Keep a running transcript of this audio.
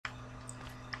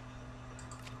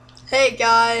Hey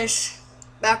guys,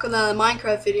 back with another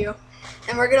Minecraft video,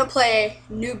 and we're gonna play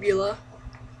Nebula.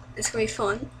 It's gonna be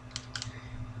fun.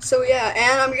 So yeah,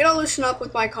 and I'm gonna loosen up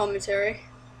with my commentary.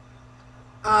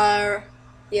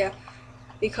 Yeah,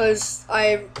 because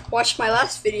I watched my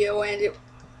last video and it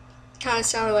kind of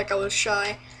sounded like I was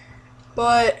shy,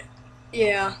 but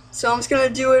yeah, so I'm just gonna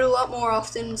do it a lot more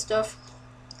often and stuff.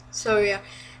 So yeah,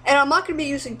 and I'm not gonna be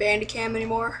using Bandicam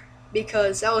anymore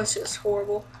because that was just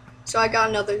horrible. So I got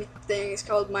another thing. It's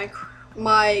called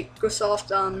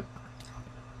Microsoft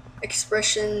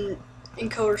expression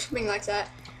encoder, something like that.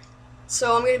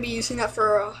 So I'm gonna be using that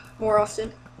for more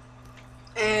often.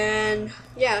 And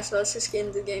yeah, so let's just get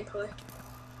into the gameplay.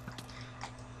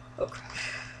 Oh crap.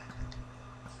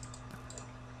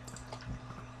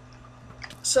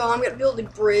 So I'm gonna build a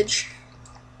bridge.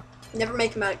 Never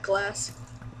make them out of glass.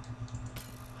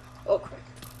 Oh crap.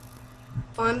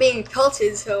 Well, I'm being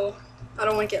pelted, so I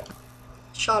don't want to get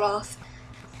shot off.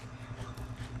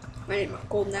 I need my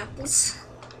golden apples.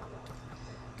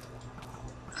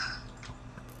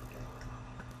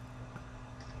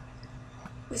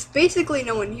 There's basically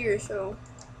no one here, so.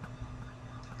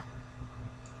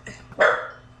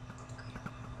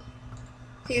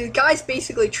 See, the guy's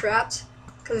basically trapped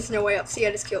because there's no way up. See,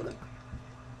 I just killed him.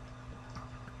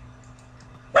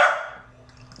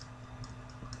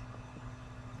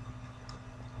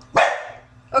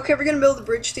 Okay, we're gonna build a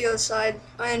bridge to the other side,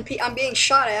 and I'm being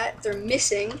shot at. They're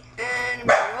missing, and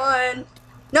run.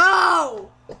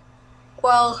 No!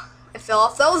 Well, I fell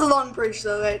off. That was a long bridge,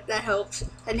 though. That helped.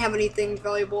 I didn't have anything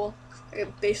valuable. I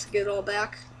could basically get it all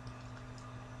back,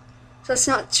 so it's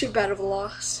not too bad of a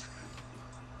loss.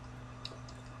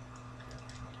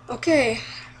 Okay,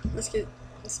 let's do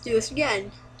this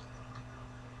again.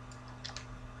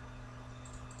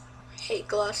 I hate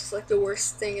glass. It's like the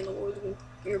worst thing in the world when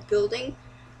you're building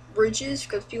bridges,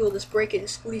 because people just break it and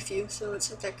spleef you, so it's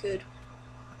not that good.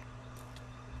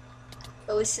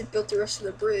 At least it built the rest of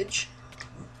the bridge.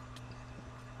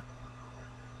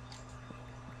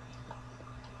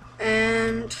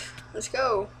 And let's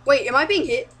go. Wait, am I being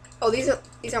hit? Oh, these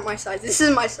aren't my sides. This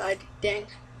is my side. Dang,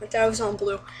 I thought I was on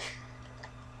blue.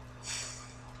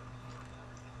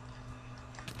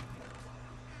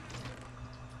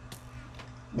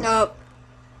 No,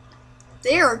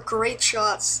 they are great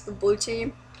shots. The blue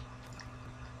team.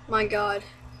 My God.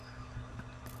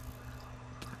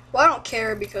 Well, I don't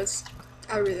care because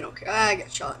I really don't care. I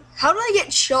got shot. How did I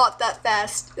get shot that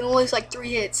fast? It only was like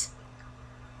 3 hits.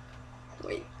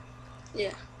 Wait.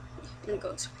 Yeah. Here it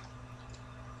goes.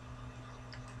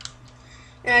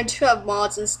 And I do have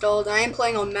mods installed. I am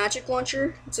playing on Magic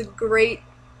Launcher. It's a great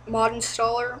mod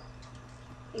installer.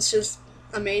 It's just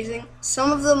amazing.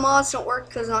 Some of the mods don't work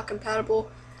because it's not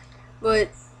compatible, but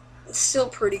it's still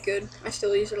pretty good. I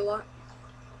still use it a lot.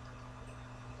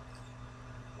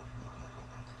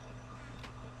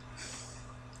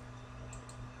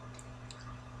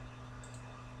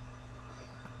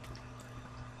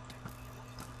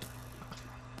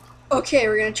 Okay,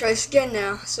 we're gonna try this again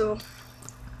now. So,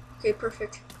 okay,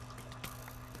 perfect.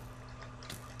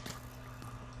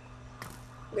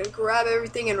 I'm gonna grab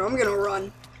everything and I'm gonna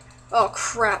run. Oh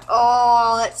crap!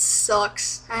 Oh, that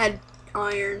sucks. I had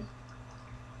iron.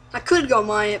 I could go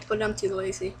mine it, but I'm too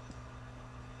lazy.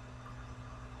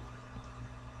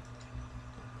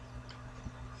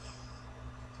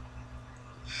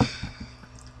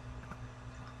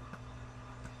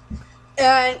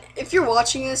 And if you're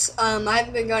watching this, I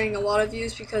haven't been getting a lot of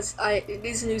views because it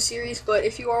is a new series, but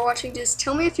if you are watching this,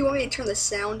 tell me if you want me to turn the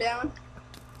sound down,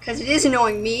 because it is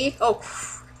annoying me. Oh,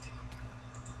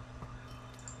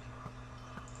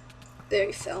 there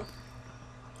he fell.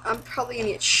 I'm probably going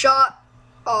to get shot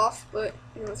off, but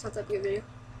you know, it's not that big of a deal.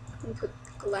 Let me put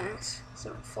glass so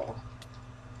it don't fall.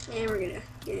 And we're going to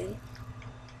get in.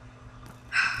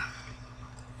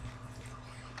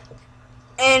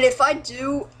 And if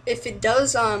it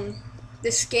does,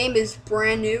 this game is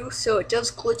brand new, so it does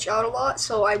glitch out a lot,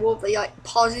 so I will be like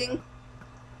pausing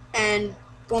and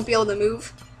won't be able to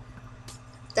move.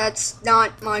 That's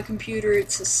not my computer,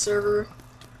 it's a server.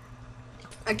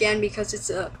 Again, because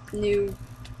it's a new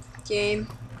game.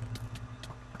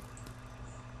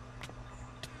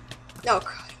 Oh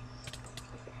god.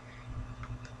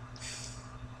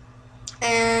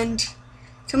 And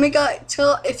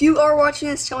if you are watching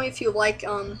this, tell me if you like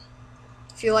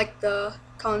the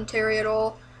commentary at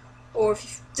all, or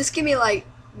just give me like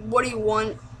what do you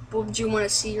want, what would you want to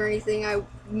see or anything. I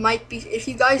might be, if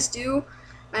you guys do,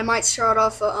 I might start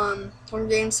off a Hunger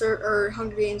Games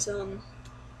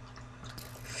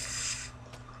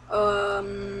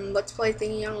let's play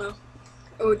thingy. I don't know.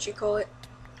 What would you call it?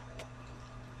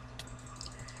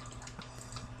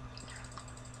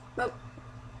 Nope.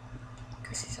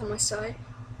 Because he's on my side.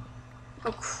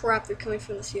 Oh crap, they're coming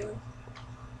from the ceiling.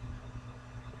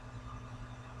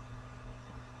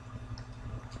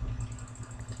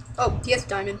 Oh, he has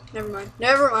diamond. Never mind.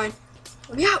 Never mind.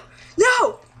 Let me out.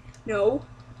 No! No.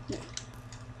 No.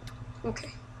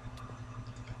 Okay.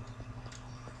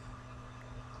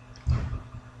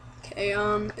 Okay,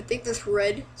 I think this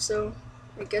red, so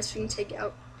I guess we can take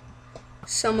out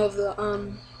some of the,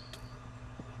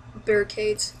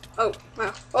 barricades. Oh,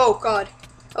 wow. Oh, God.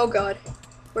 Oh, God.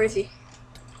 Where is he?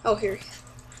 Oh, here he is.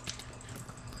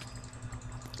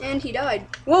 And he died.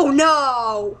 Whoa,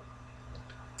 no!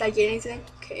 Did I get anything?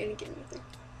 Okay, I didn't get anything.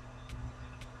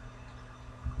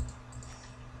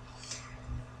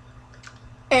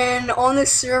 And on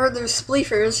this server, there's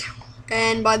spleefers.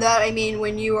 And by that, I mean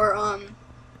when you are,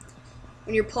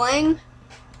 when you're playing,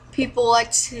 people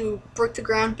like to break the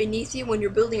ground beneath you when you're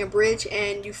building a bridge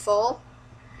and you fall.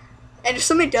 And if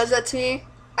somebody does that to me,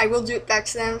 I will do it back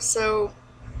to them, so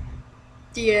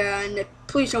yeah, and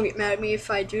please don't get mad at me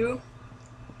if I do.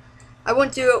 I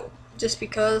won't do it just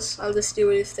because, I'll just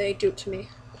do it if they do it to me.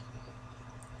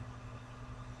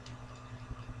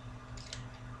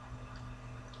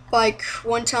 Like,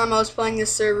 one time I was playing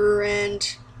this server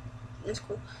and, that's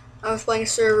cool. I was playing a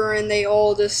server and they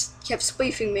all just kept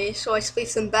spleefing me, so I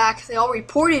spleefed them back. They all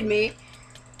reported me.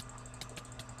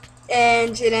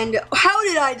 And it ended. How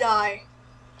did I die?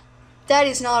 That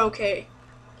is not okay.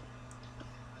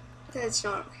 That's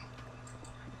not okay.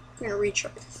 I'm gonna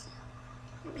retry this.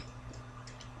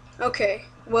 Okay,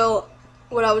 well,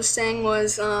 what I was saying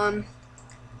was,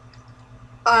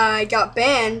 I got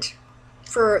banned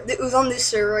for, it was on this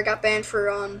server, I got banned for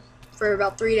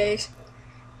about 3 days.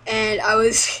 And I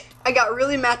got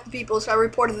really mad at people, so I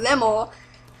reported them all.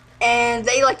 And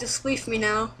they like to spleef me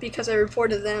now because I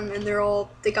reported them, and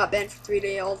they got banned for 3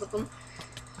 days, all of them.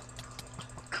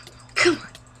 Come on.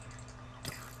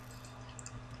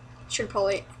 Should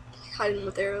probably hide them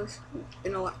with arrows.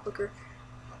 Been a lot quicker.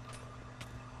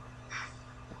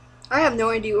 I have no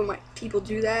idea why my people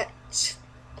do that. Just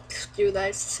do that,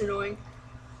 it's just annoying.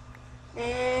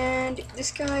 And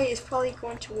this guy is probably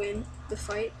going to win the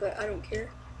fight, but I don't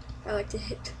care. I like to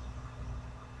hit.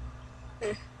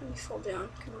 Let me fall down.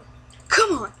 Come on.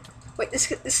 Come on! Wait,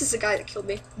 this is the guy that killed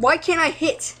me. Why can't I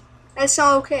hit? That's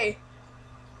not okay.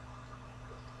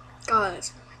 God.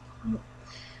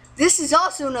 This is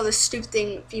also another stupid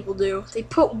thing people do. They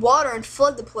put water and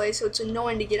flood the place, so it's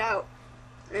annoying to get out.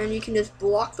 And you can just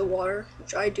block the water,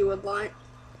 which I do a lot.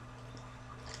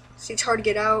 See, it's hard to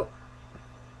get out.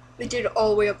 They did it all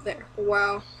the way up there.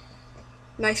 Wow.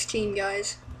 Nice team,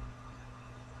 guys.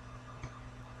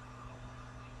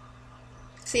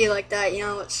 See, like that, you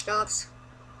know, it stops.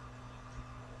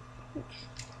 I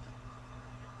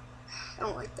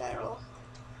don't like that at all.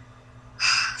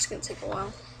 It's gonna take a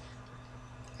while.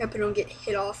 I hope I don't get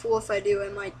hit off. Well, if I do, I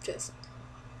might just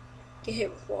get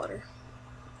hit with water.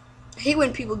 I hate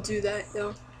when people do that,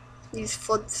 though. You just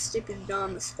flood the stupid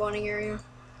spawning area.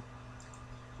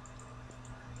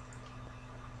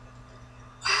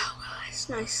 Wow, that's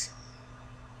nice.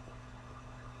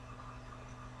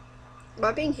 Am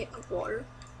I being hit with water?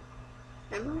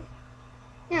 Am I?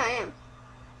 Yeah, I am.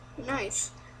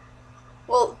 Nice.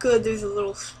 Well, good, there's a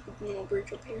little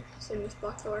bridge up here, so I just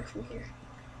block the water from here.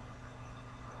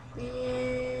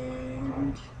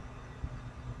 And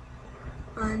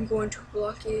I'm going to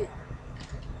block it.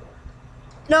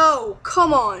 No,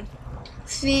 come on.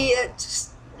 See, that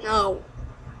just, no.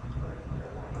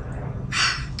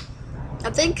 I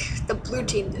think the blue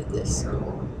team did this.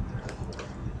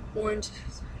 Orange.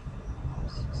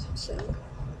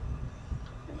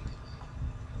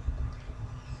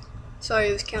 Sorry,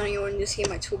 I was counting. I wanted to see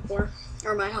my toolbar,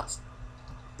 or my house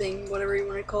thing, whatever you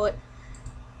want to call it.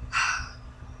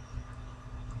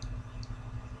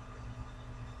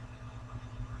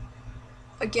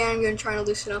 Again, I'm gonna try to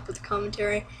loosen up with the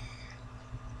commentary.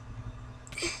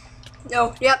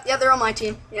 No, yep, yeah, they're on my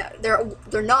team. Yeah,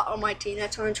 they're not on my team.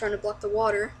 That's why I'm trying to block the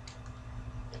water.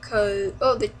 Cause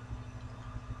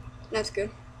that's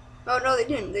good. Oh no, they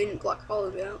didn't. They didn't block all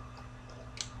of it out.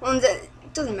 Well, it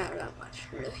doesn't matter that much,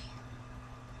 really.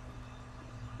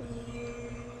 And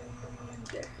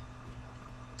there.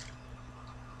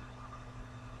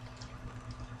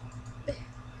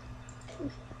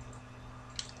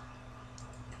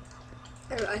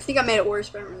 I think I made it worse,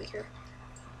 but I don't really care.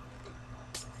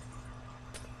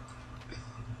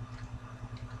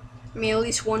 I mean, at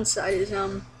least one side is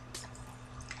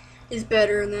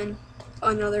better than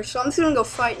another. So I'm just gonna go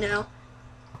fight now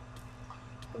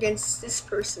against this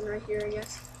person right here, I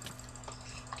guess.